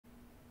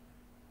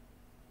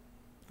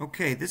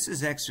Okay, this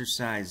is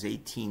exercise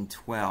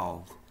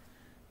 18-12,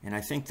 and I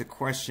think the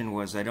question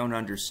was, I don't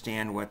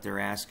understand what they're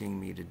asking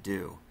me to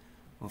do.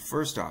 Well,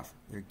 first off,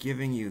 they're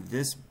giving you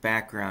this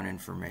background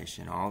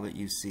information, all that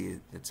you see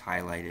that's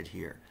highlighted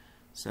here.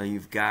 So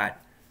you've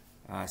got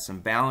some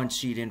balance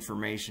sheet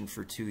information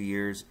for 2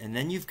 years, and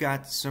then you've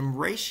got some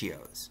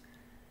ratios.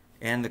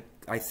 And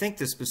I think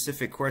the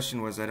specific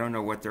question was, I don't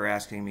know what they're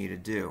asking me to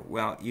do.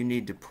 Well, you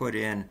need to put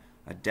in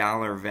a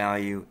dollar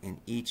value in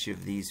each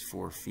of these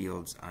 4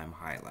 fields I'm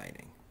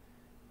highlighting.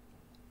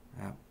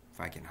 If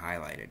I can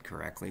highlight it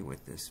correctly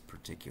with this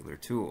particular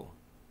tool.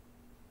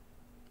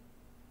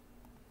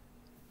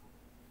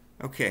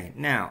 Okay,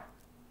 now,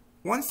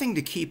 one thing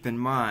to keep in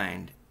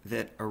mind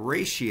that a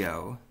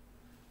ratio,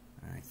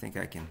 I think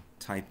I can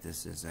type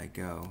this as I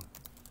go,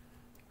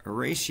 a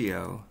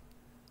ratio,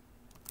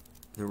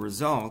 the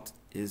result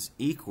is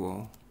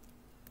equal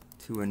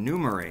to a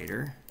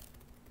numerator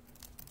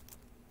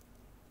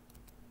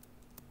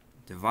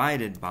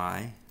divided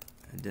by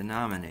a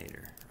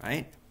denominator,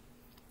 right?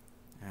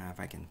 If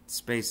I can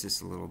space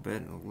this a little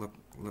bit, it'll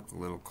look a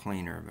little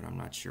cleaner, but I'm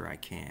not sure I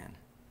can.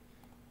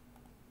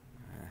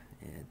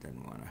 Yeah, it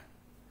doesn't want to.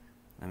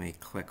 Let me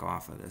click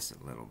off of this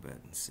a little bit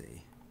and see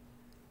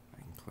if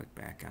I can click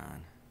back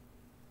on.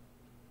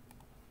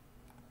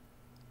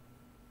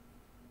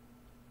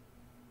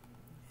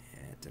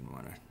 Yeah, it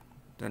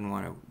doesn't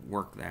want to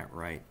work that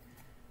right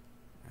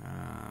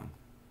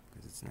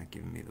because it's not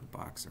giving me the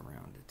box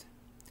around it.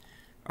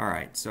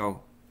 Alright,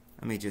 so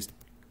let me just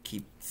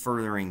keep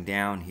furthering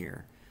down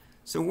here.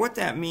 So what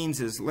that means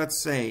is, let's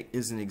say,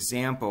 as an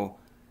example,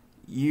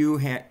 you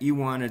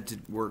wanted to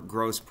work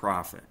gross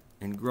profit.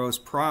 And gross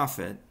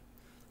profit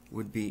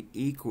would be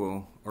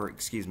equal, or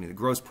excuse me, the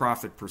gross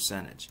profit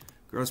percentage.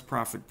 Gross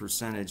profit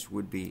percentage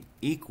would be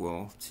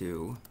equal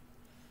to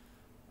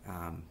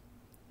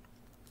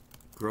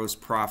gross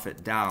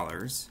profit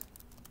dollars,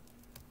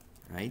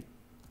 right,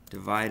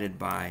 divided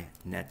by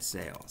net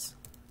sales.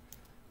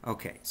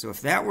 Okay, so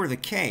if that were the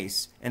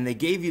case, and they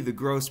gave you the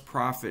gross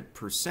profit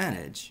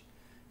percentage,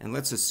 and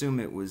let's assume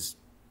it was,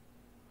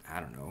 I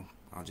don't know,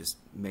 I'll just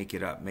make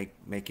it up,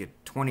 make it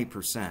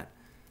 20%.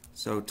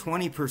 So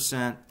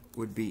 20%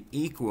 would be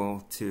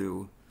equal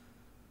to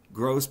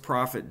gross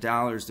profit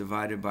dollars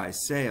divided by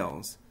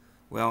sales.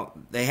 Well,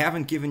 they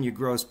haven't given you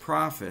gross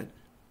profit.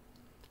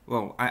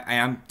 Well,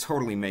 I'm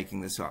totally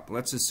making this up.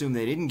 Let's assume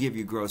they didn't give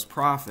you gross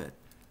profit,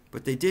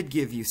 but they did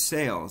give you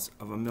sales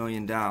of $1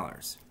 million.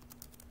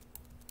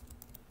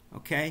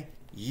 Okay,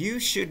 you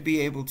should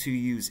be able to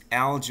use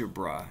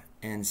algebra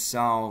and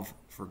solve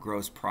for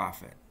gross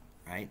profit,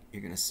 right?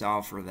 You're going to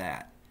solve for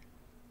that.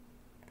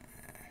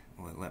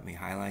 Will it let me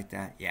highlight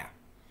that? Yeah.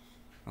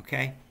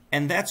 Okay,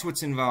 and that's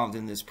what's involved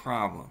in this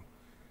problem.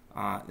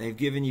 They've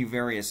given you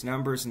various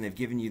numbers and they've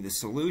given you the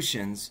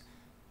solutions.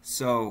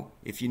 So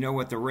if you know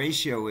what the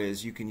ratio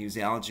is, you can use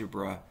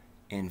algebra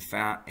and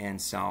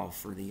solve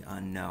for the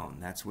unknown.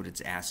 That's what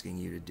it's asking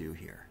you to do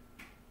here.